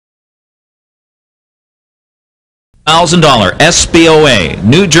$1,000 SBOA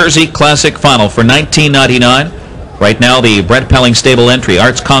New Jersey Classic Final for $19.99. Right now, the Brett Pelling stable entry,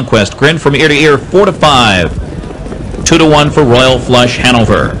 Arts Conquest, Grin from Ear to Ear, 4-5. 2-1 for Royal Flush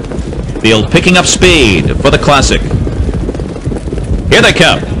Hanover. Field picking up speed for the Classic. Here they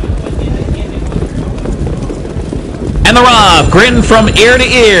come. And the Rob, Grin from Ear to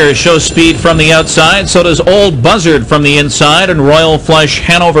Ear, shows speed from the outside. So does Old Buzzard from the inside. And Royal Flush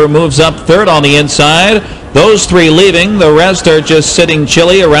Hanover moves up third on the inside. Those three leaving. The rest are just sitting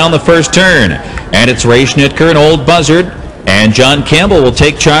chilly around the first turn. And it's Ray Schnitker and Old Buzzard. And John Campbell will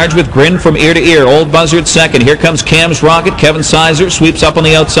take charge with Grin from Ear to Ear. Old Buzzard second. Here comes Cam's Rocket. Kevin Sizer sweeps up on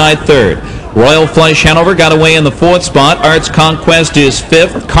the outside third. Royal Flush Hanover got away in the fourth spot. Arts Conquest is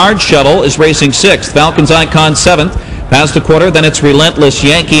fifth. Card Shuttle is racing sixth. Falcon's Icon seventh. Past the quarter, then it's Relentless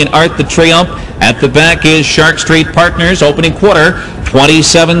Yankee and Art the Triumph. At the back is Shark Street Partners. Opening quarter,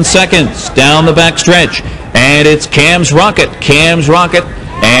 27 seconds down the back stretch. And it's Cam's Rocket.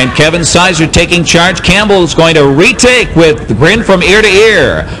 And Kevin Sizer taking charge. Campbell's going to retake with the Grin from Ear to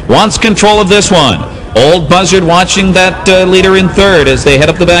Ear. Wants control of this one. Old Buzzard watching that leader in third as they head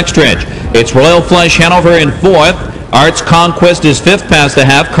up the backstretch. It's Royal Flush Hanover in fourth. Arts Conquest is fifth past the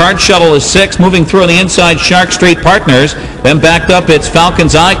half. Card Shuttle is sixth. Moving through on the inside, Shark Street Partners. Then backed up, it's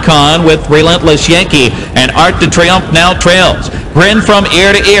Falcon's Icon with Relentless Yankee. And Art the Triumph now trails. Grin from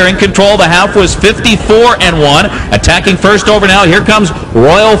Ear to Ear in control. The half was 54-1. Attacking first over now. Here comes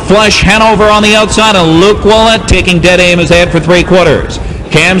Royal Flush Hanover on the outside. And Luke Willett taking dead aim as ahead for three quarters.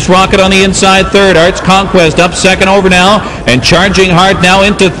 Cam's Rocket on the inside third. Arts Conquest up second over now and charging hard now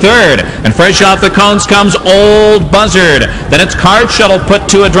into third. And fresh off the cones comes Old Buzzard. Then it's Card Shuttle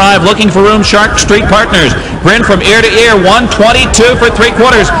put to a drive looking for room. Shark Street Partners. Grin from Ear to Ear, 122 for three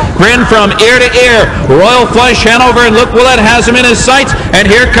quarters. Grin from Ear to Ear. Royal Flush Hanover and Luke Willett has him in his sights. And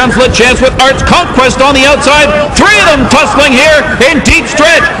here comes Lachance with Arts Conquest on the outside. Three of them tussling here in deep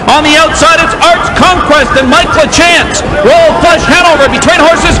stretch. On the outside it's Arts Conquest and Mike Lachance. Royal Flush Hanover between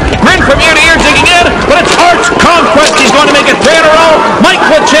horses. Grin from Ear to Ear digging in, but it's Arts Conquest. He's going to make it three in a row. Mike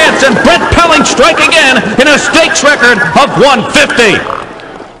Lachance and Brett Pelling strike again in a stakes record of 150.